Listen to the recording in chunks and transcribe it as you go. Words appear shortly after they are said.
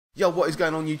Yo, what is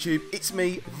going on YouTube? It's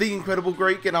me, The Incredible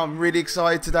Greek, and I'm really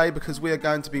excited today because we are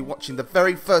going to be watching the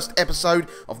very first episode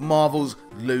of Marvel's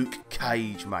Luke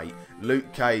Cage, mate.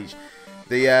 Luke Cage.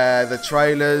 The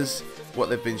trailers, what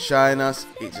they've been showing us,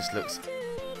 it just looks...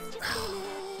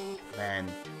 man,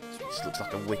 it just looks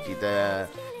like a wicked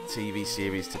TV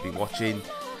series to be watching.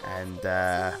 And,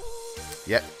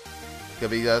 yep. Gonna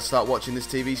be start watching this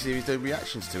TV series, doing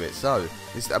reactions to it. So,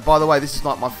 this, by the way, this is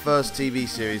like my first TV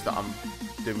series that I'm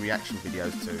doing reaction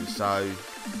videos to, so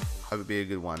hope it'll be a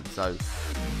good one. So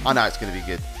I know it's going to be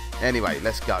good. Anyway,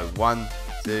 let's go. 1,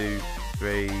 2,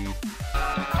 3.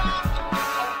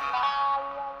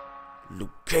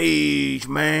 Luke Cage,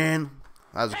 man.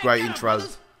 That was a great intro.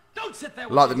 I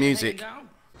like the music.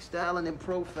 Styling and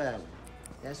profiling.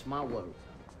 That's my word.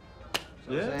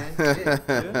 Yeah?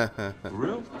 Yeah. For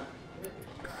real?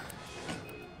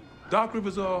 Doc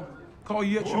Rivers call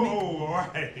you at your meeting? Oh, all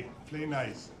right. Play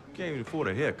nice. Can't even afford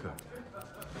a haircut.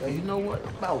 Yo, you know what?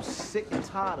 I'm about sick and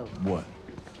tired of What?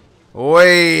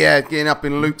 Oi, yeah, getting up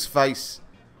in Luke's face.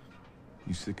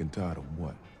 You sick and tired of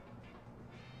what?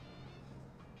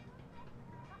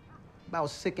 about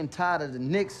sick and tired of the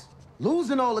Knicks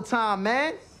losing all the time,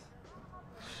 man.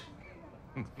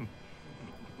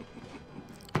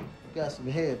 Got some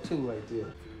hair too right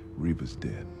there. Reba's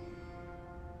dead.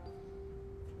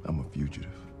 I'm a fugitive.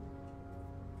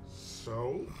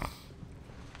 So,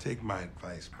 take my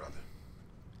advice, brother.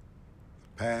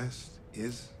 The past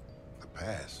is the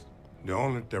past. The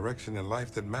only direction in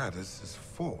life that matters is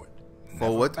forward.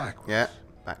 Forward. Never backwards.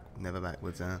 Yeah. Never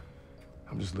backwards, I'm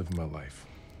just living my life.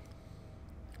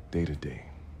 Day to day.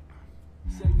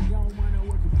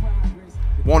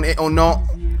 Want it or not,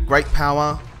 great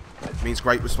power means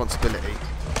great responsibility.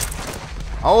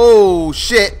 Oh,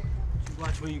 shit.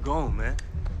 Watch where you going, man.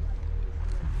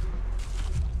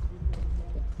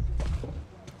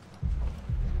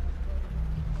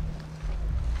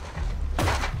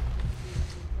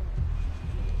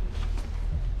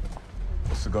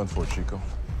 What's the gun for, Chico?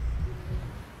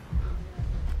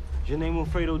 Is your name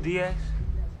Wilfredo Diaz?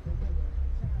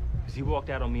 Because he walked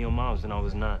out on me on Mom's when I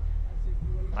was 9.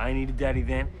 I ain't need a daddy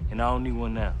then, and I don't need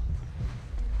one now.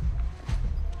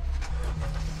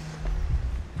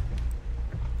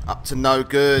 Up to no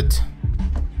good.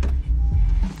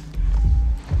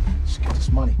 Let's get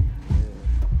this money.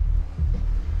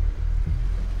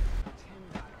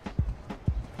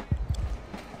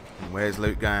 Where's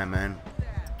Luke going, man?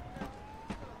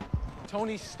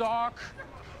 Tony Stark,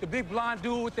 the big blonde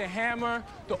dude with the hammer,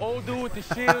 the old dude with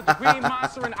the shield, the green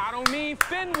monster, and I don't mean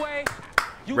Fenway.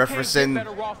 You Referencing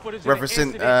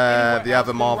the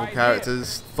other Marvel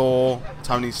characters, Thor,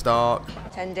 Tony Stark.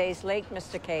 10 days late,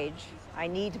 Mr. Cage. I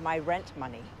need my rent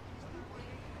money.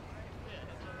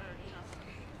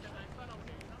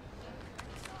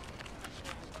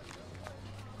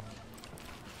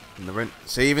 And the rent.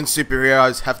 See, even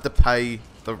superheroes have to pay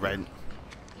the rent.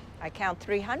 I count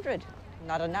 300.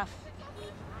 Not enough.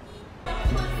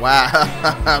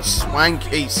 Wow,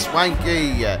 swanky,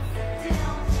 swanky.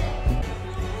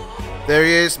 There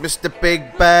he is, Mr.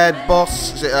 Big Bad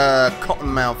Boss. Is it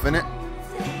Cottonmouth, innit?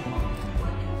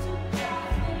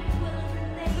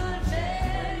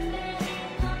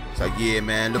 So yeah,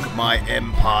 man, look at my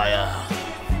empire.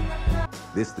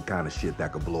 This the kind of shit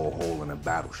that could blow a hole in a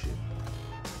battleship,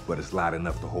 but it's light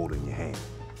enough to hold in your hand.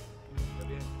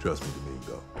 Trust me,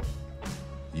 Domingo.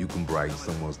 You can brighten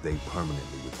someone's day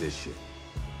permanently with this shit.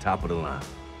 Top of the line.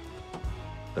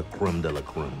 The creme de la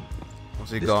creme.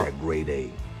 What's he This got? that grade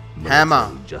A. Hammer.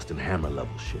 military Justin Hammer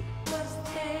level shit.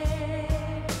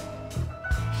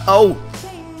 Oh!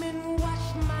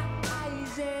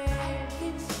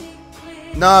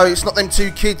 No, it's not them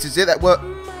two kids, is it? That were.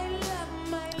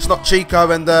 It's not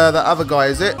Chico and the other guy,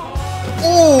 is it?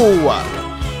 Oh!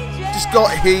 Just got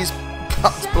his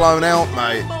guts blown out,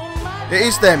 mate. It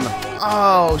is them.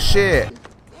 Oh, shit.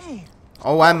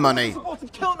 Oh, and money. Supposed to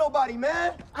kill nobody,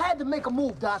 man. I had to make a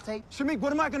move, Dante. Shamik,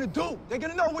 what am I gonna do? They're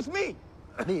gonna know it was me.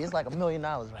 Me, it's like $1 million,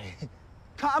 right?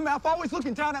 Cottonmouth always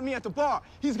looking down at me at the bar.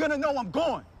 He's gonna know I'm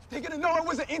gone. They're gonna know it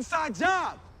was an inside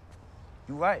job.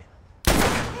 You right.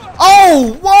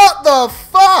 Oh, what the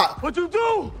fuck? What'd you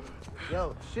do?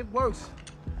 Yo, shit works.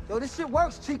 Yo, this shit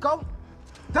works, Chico.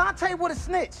 Dante with a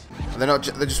snitch. They're not.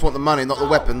 They just want the money, not the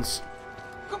weapons.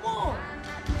 Come on.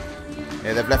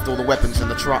 Yeah, they've left all the weapons in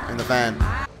the truck, in the van.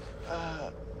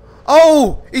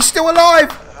 Oh, he's still alive.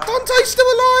 Dante's still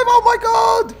alive. Oh my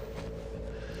god.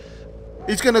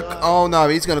 He's gonna. Oh no,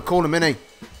 he's gonna call him, innit?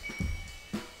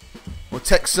 Or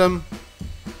text him.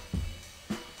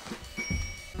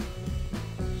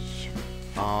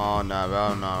 Oh no!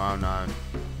 Oh no! Oh no!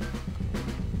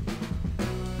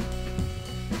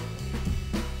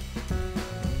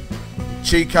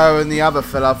 Chico and the other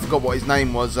fella, I forgot what his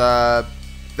name was,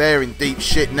 they're in deep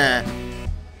shit now.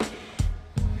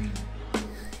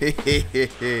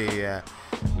 Yeah.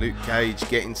 Luke Cage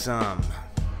getting some.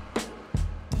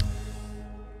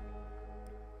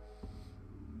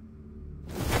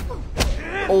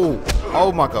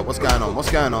 Oh my god, what's going on? What's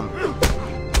going on?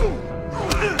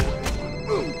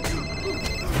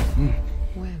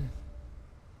 When?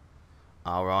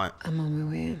 Alright. I'm on my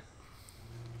way in.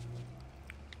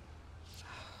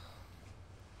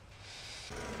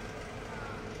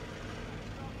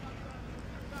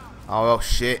 Oh well,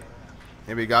 shit.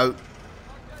 Here we go.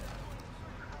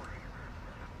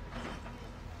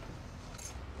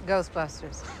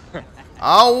 Ghostbusters.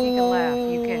 Oh, You can laugh,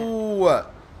 you can.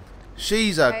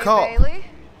 She's a Hey, cop. Bailey.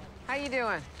 How you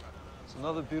doing? It's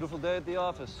another beautiful day at the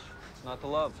office. It's not to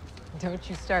love. Don't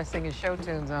you start singing show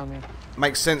tunes on me.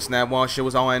 Makes sense now why she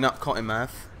was eyeing up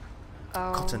Cottonmouth.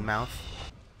 Oh. Cottonmouth.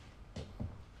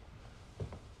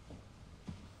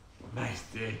 Nice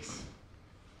digs.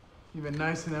 Even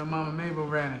nicer than Mama Mabel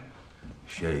ran it.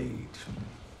 Shades.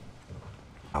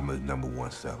 I'm his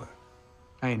 #1 seller.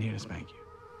 I ain't here to spank you.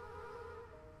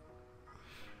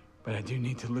 But I do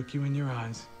need to look you in your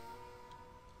eyes.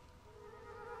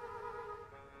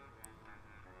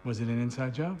 Was it an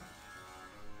inside job?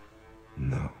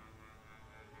 No.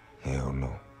 Hell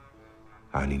no.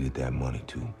 I needed that money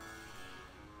too.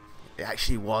 It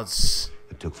actually was.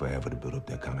 It took forever to build up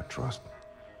that kind of trust.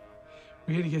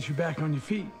 We're here to get you back on your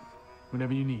feet.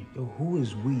 Whatever you need. Yo, who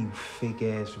is we, you fake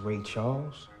ass Ray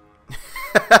Charles?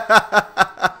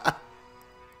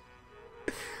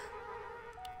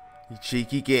 You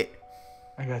cheeky git.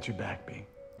 I got your back, B.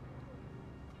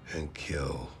 And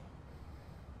kill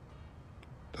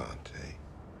Dante.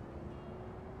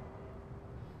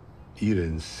 You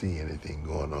didn't see anything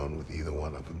going on with either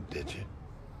one of them, did you?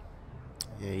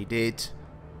 Yeah, he did.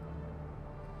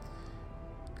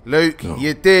 Luke, No.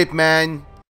 you did, man.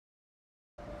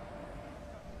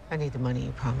 I need the money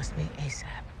you promised me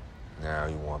ASAP. Now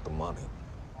you want the money.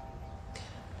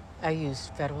 I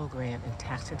used federal grant and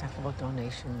tax-deductible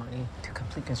donation money to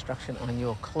complete construction on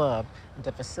your club and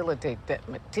to facilitate that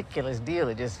meticulous deal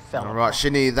that just fell All right, apart. she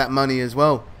needed that money as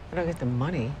well. I don't get the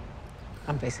money.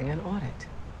 I'm facing an audit.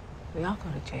 We all go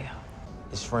to jail.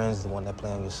 His friend's the one that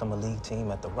played on your summer league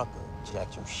team at the Rucker.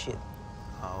 Jacked you shit.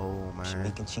 Oh, man.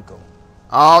 Shamik and Chico.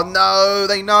 Oh, no.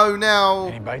 They know now.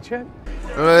 Any bite yet?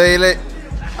 Really?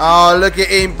 Oh, look at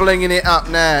him blinging it up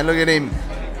now. Look at him.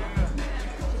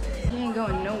 He ain't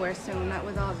going nowhere soon, not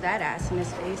with all that ass in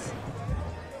his face.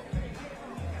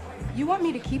 You want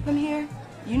me to keep him here?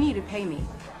 You need to pay me.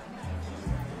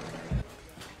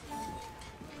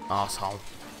 Asshole.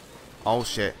 Oh,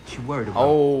 shit. She worried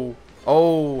about.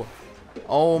 Oh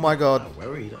my god. Not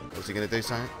worried. Was he going to do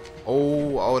something?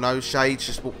 Oh no, Shades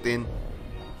just walked in.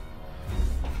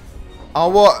 Oh,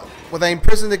 what? Were they in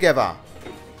prison together?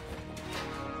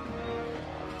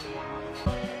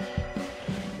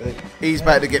 He's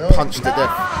about to get punched to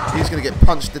death. He's going to get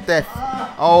punched to death.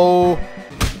 Oh.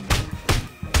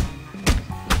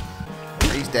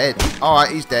 He's dead.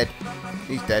 Alright, he's dead.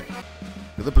 He's dead.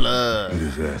 Look at the blood. Get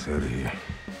his ass out of here.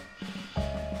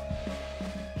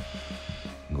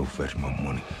 Go fetch my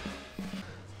money.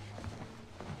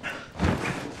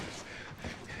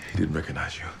 He didn't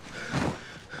recognize you.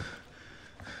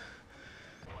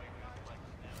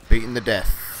 Beaten to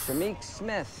death. Shamik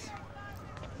Smith.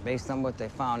 Based on what they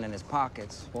found in his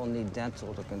pockets, we'll need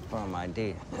dental to confirm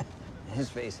ID. His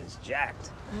face is jacked.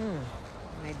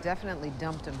 They definitely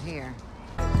dumped him here.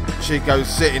 Chico's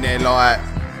sitting there like,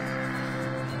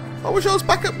 I wish I was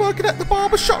back at working at the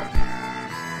barber shop.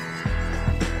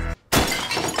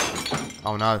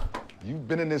 Oh no. You've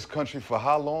been in this country for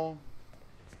how long?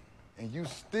 And you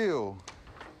still...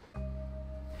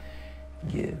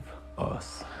 Give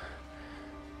us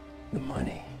the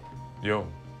money. Yo,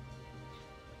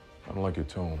 I don't like your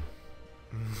tone.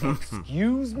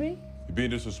 Excuse me? You're being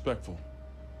disrespectful.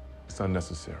 It's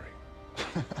unnecessary.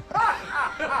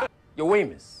 Yo,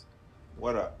 Amos.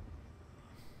 What up?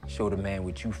 Show the man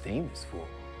what you famous for.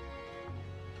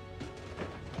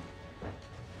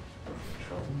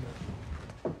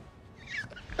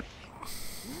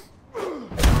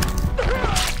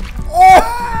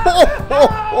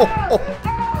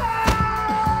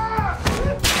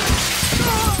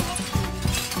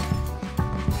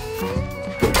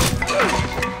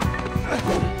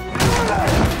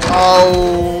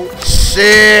 Oh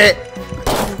shit!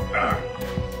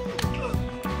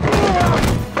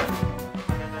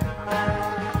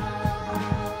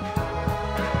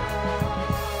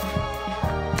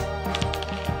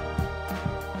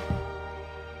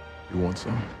 You want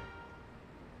some?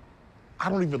 I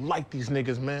don't even like these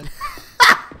niggas, man.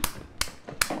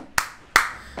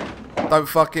 Don't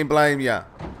fucking blame ya.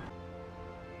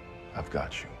 I've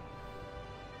got you.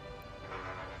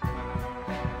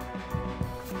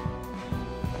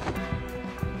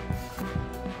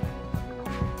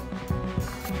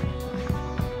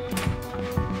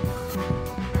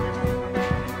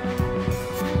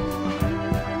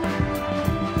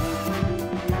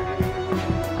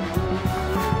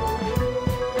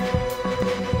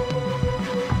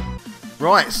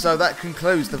 Right, so that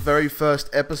concludes the very first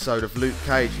episode of Luke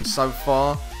Cage, and so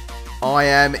far, I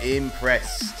am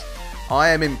impressed. I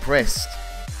am impressed.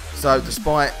 So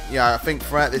despite, I think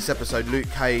throughout this episode, Luke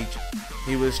Cage,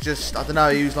 he was just, I don't know,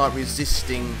 he was like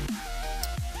resisting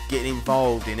getting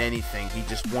involved in anything. He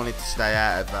just wanted to stay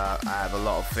out of a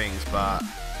lot of things, but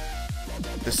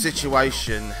the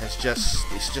situation has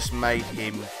just made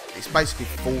him, it's basically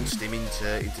forced him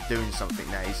into doing something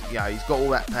now. He's got all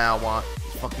that power,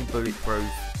 he's fucking bulletproof.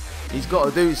 He's got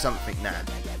to do something now.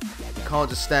 He can't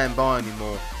just stand by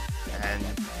anymore and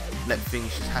let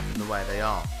things just happen the way they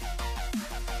are.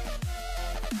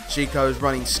 Chico's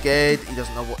running scared, he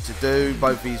doesn't know what to do.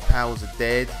 Both of his pals are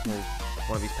dead. Well,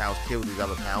 one of his pals killed his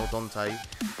other pal, Dante.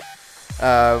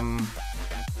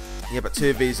 Yeah, but two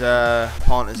of his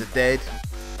partners are dead.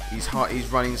 He's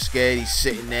running scared, he's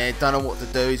sitting there, don't know what to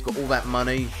do, he's got all that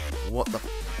money. What the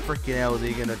freaking hell is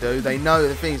he going to do? They know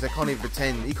the things, they can't even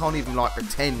pretend. He can't even like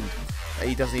pretend that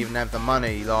he doesn't even have the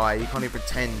money. Like, he can't even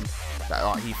pretend that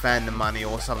like he found the money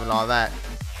or something like that.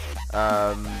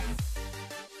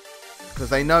 Because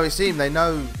they know it's him, they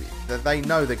know,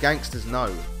 the gangsters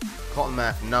know.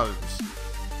 Cottonmouth knows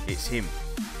it's him.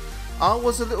 I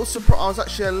was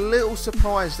actually a little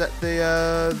surprised that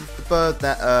the bird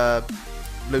that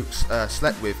Luke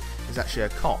slept with is actually a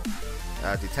cop.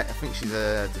 I think she's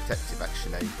a detective,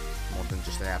 actually, more than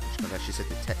just an average gunner. She's a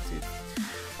detective.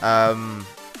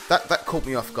 That caught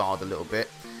me off guard a little bit.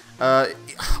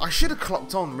 I should have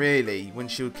clocked on, really, when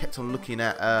she kept on looking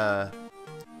at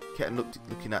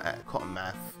looking at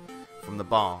Cottonmouth from the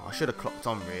bar. I should have clocked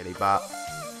on, really, but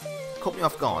it caught me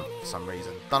off guard for some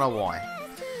reason. Don't know why.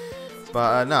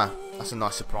 But no, that's a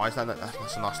nice surprise.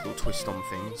 That's a nice little twist on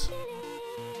things.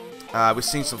 We've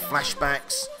seen some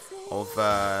flashbacks of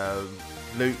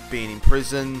Luke being in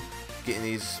prison, getting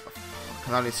his.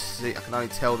 I can only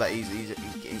tell that he's getting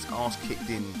his ass kicked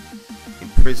in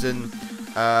prison.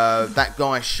 That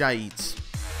guy Shades,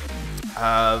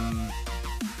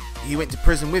 he went to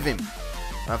prison with him.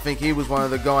 I think he was one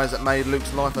of the guys that made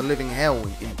Luke's life a living hell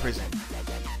in prison.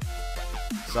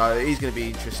 So he's going to be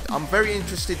interesting. I'm very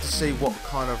interested to see what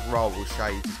kind of role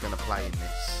Shades is going to play in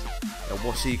this.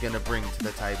 What's he going to bring to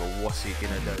the table? What's he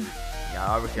going to do?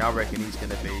 I reckon he's going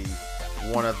to be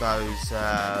one of those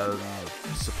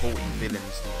supporting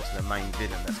villains to the main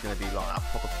villain. That's going to be like a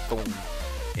proper thorn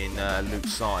in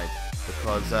Luke's side,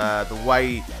 because the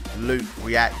way Luke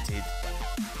reacted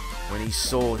when he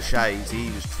saw Shades,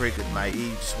 he was triggered, mate. He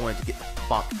just wanted to get the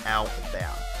fuck out of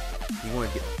there. He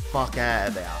wanted to get the fuck out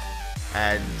of there.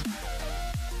 And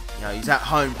he's at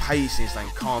home pacing, saying,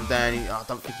 "Calm down. I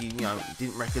don't think he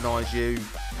didn't recognise you."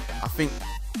 I think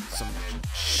some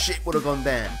shit would have gone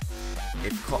down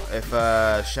if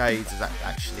Shades has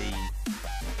actually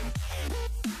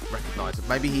recognised him.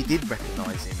 Maybe he did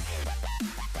recognise him.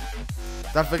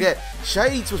 Don't forget,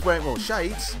 Shades was wearing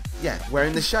shades. Yeah,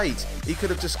 wearing the shades. He could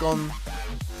have just gone.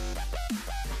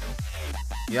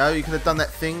 He could have done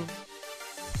that thing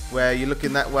where you're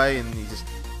looking that way and you just.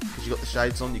 You got the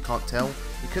shades on, you can't tell.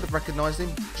 You could have recognised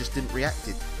him, just didn't react.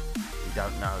 You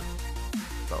don't know.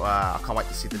 But I can't wait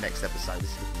to see the next episode.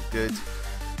 This is looking good.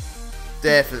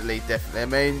 Definitely. I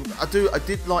mean, I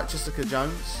did like Jessica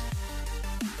Jones,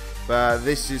 but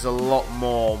this is a lot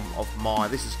more of mine.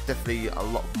 This is definitely a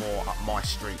lot more up my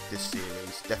street. This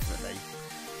series, definitely.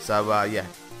 So yeah,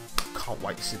 can't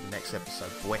wait to see the next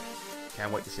episode, boy.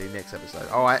 Can't wait to see the next episode.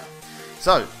 All right,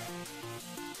 so.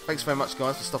 Thanks very much,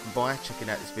 guys, for stopping by, checking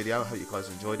out this video. I hope you guys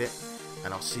enjoyed it,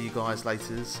 and I'll see you guys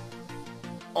later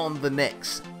on the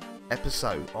next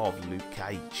episode of Luke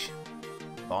Cage.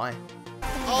 Bye.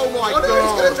 Oh my God!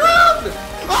 He's gonna drown!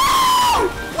 Oh!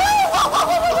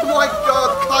 Oh my God!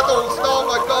 Cuddles! Oh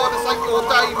my God! This ain't your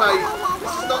day, mate.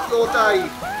 This is not your day.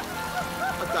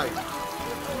 Okay.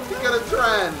 He's gonna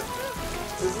drown.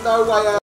 There's no way out.